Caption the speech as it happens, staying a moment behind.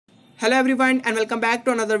Hello everyone and welcome back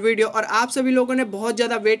to another video. और आप सभी लोगों ने बहुत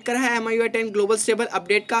ज़्यादा वेट करा है MIUI 10 ग्लोबल स्टेबल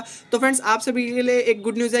अपडेट का। तो फ्रेंड्स आप सभी के लिए एक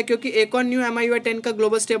गुड न्यूज़ है, क्योंकि एक और न्यू MIUI 10 का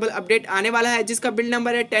ग्लोबल स्टेबल अपडेट आने वाला है, जिसका बिल्ड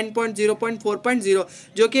नंबर है 10.0.4.0,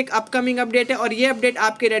 जो कि एक अपकमिंग अपडेट है। और ये अपडेट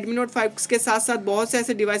आपके Redmi Note 5 के साथ साथ बहुत से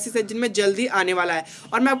ऐसे डिवाइसेस हैं जिनमें जल्दी आने वाला है।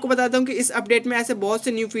 और मैं आपको बताता हूँ कि इस अपडेट में ऐसे बहुत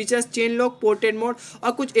से new features, chain lock, portrait mode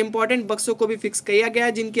और कुछ इंपॉर्टेंट बक्सों को भी फिक्स किया गया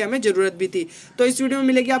है, जिनकी हमें ज़रूरत भी थी। तो इस वीडियो में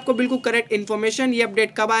मिलेगी आपको बिल्कुल करेक्ट इन्फॉर्मेशन, ये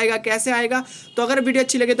अपडेट कब आएगा, कैसे आएगा। तो अगर वीडियो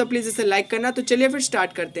अच्छी लगे तो प्लीज़ इसे लाइक करना। तो चलिए फिर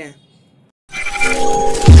स्टार्ट करते हैं।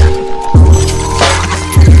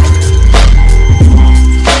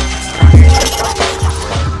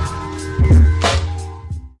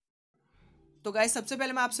 तो गाइस सबसे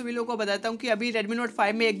पहले मैं आप सभी लोगों को बताता हूं कि अभी Redmi Note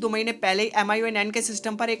 5 में 1-2 महीने पहले ही MIUI 9 के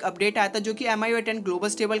सिस्टम पर एक अपडेट आया था, जो कि MIUI 10 ग्लोबल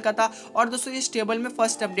स्टेबल का था। और दोस्तों ये स्टेबल में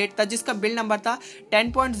फर्स्ट अपडेट था, जिसका बिल्ड नंबर था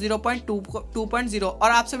 10.0.2.0।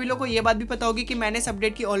 और आप सभी लोगों को ये बात भी पता होगी कि मैंने इस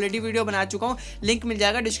अपडेट की ऑलरेडी वीडियो बना चुका हूँ, लिंक मिल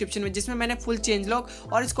जाएगा डिस्क्रिप्शन में, जिसमें मैंने फुल चेंज लॉक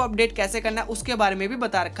और इसको अपडेट कैसे करना है उसके बारे में भी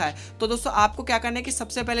बता रखा है। तो दोस्तों आपको क्या करना है कि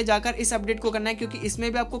सबसे पहले जाकर इस अपडेट को करना है, क्योंकि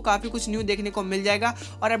इसमें भी आपको काफ़ी कुछ न्यू देखने को मिल जाएगा।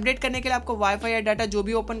 और अपडेट करने के लिए आपको वाईफाई या डाटा जो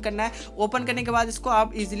भी ओपन करना है, ओपन करने के बाद इसको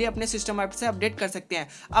आप इजीली अपने सिस्टम ऐप से अपडेट कर सकते हैं।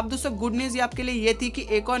 अब दोस्तों गुड न्यूज़ ये आपके लिए ये थी कि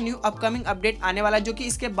एक और न्यू अपकमिंग अपडेट आने वाला है, जो कि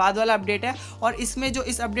इसके बाद वाला अपडेट है। और इसमें जो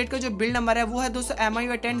इस अपडेट का जो बिल्ड नंबर है वो है दोस्तों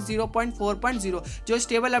MIUI 10.0.4.0, जो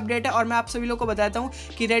स्टेबल अपडेट है। और मैं आप सभी लोगों को बताता हूँ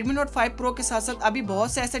कि Redmi Note 5 Pro के साथ साथ अभी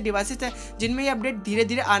बहुत से ऐसे डिवाइसेस हैं जिनमें ये अपडेट धीरे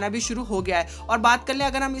धीरे आना भी शुरू हो गया है। और बात कर लें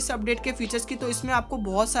अगर हम इस अपडेट के फीचर्स की, तो इसमें आपको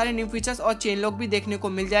बहुत सारे न्यू फीचर्स और चेन लॉक भी देखने को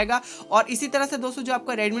मिल जाएगा। और इसी तरह से दोस्तों जो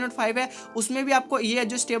आपका Redmi Note 5 है उसमें भी आपको ये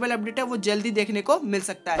जो स्टेबल अपडेट है वो जल्दी देखने को मिल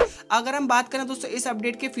सकता है। अगर हम बात करें दोस्तों इस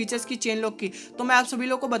अपडेट के फीचर्स की, चेन लॉक की, तो मैं आप सभी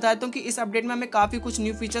लोगों को बताता हूं कि इस अपडेट में हमें काफी कुछ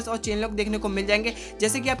न्यू फीचर्स और चेन लॉक देखने को मिल जाएंगे।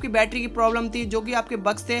 जैसे कि आपकी बैटरी की प्रॉब्लम थी, जो कि आपके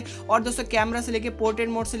बग्स थे, और दोस्तों कैमरा से लेके पोर्ट्रेट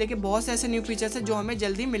मोड से लेके बहुत से ऐसे न्यू फीचर्स है जो हमें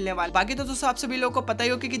जल्दी मिलने वाले। बाकी तो दोस्तों आप सभी लोगों को पता ही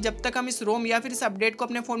होगा कि जब तक हम इस रोम या फिर इस अपडेट को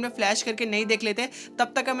अपने फोन में फ्लैश करके नहीं देख लेते,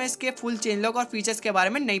 तब तक हमें इसके फुल चेन लॉक और फीचर्स के बारे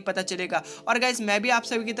में नहीं पता चलेगा। और गाइस मैं भी आप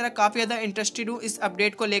सभी की तरह काफी ज्यादा इंटरेस्टेड हूँ इस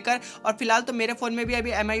अपडेट को लेकर। और फिलहाल तो मेरे फोन में भी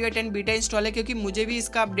अभी MIUI 10 बीटा इंस्टॉल है, क्योंकि मुझे भी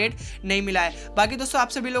इसका अपडेट नहीं मिला है। बाकी दोस्तों आप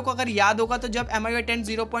सभी लोगों को अगर याद होगा तो जब MIUI 10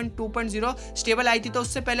 0.2.0 स्टेबल आई थी, तो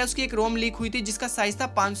उससे पहले उसकी एक रोम लीक हुई थी, जिसका साइज था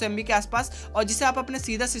 500 MB के आसपास, और जिसे आप अपने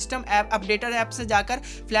सीधा सिस्टम ऐप अपडेटर ऐप से जाकर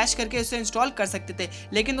फ्लैश करके उसे इंस्टॉल कर सकते थे।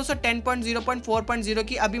 लेकिन दोस्तों 10.0.4.0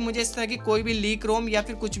 की अभी मुझे इस तरह की कोई भी लीक रोम या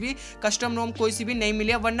फिर कुछ भी कस्टम रोम कोई सी भी नहीं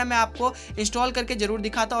मिली है, वरना मैं आपको इंस्टॉल करके जरूर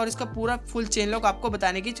दिखाता और इसका पूरा फुल चेन लॉक आपको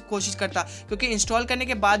बताने की कोशिश करता, क्योंकि इंस्टॉल करने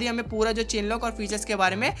के बाद ही हमें पूरा जो चेन लॉक और फीचर्स के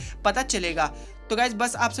बारे में पता चलेगा। तो गाइस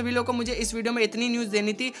बस आप सभी लोगों को मुझे इस वीडियो में इतनी न्यूज़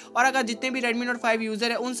देनी थी। और अगर जितने भी Redmi Note 5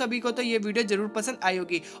 यूज़र है उन सभी को तो ये वीडियो जरूर पसंद आई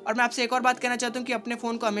होगी। और मैं आपसे एक और बात कहना चाहता हूँ कि अपने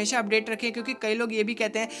फ़ोन को हमेशा अपडेट रखें, क्योंकि कई लोग ये भी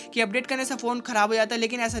कहते हैं कि अपडेट करने से फ़ोन खराब हो जाता है,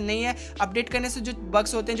 लेकिन ऐसा नहीं है। अपडेट करने से जो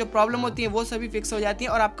बग्स होते हैं, जो प्रॉब्लम होती है, वो सभी फिक्स हो जाती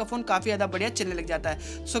हैं और आपका फ़ोन काफ़ी ज़्यादा बढ़िया चलने लग जाता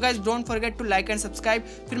है। So guys don't forget to like and subscribe.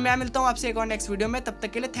 फिर मैं मिलता हूँ आपसे एक और नेक्स्ट वीडियो में, तब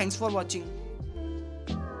तक के लिए थैंक्स फॉर वॉचिंग।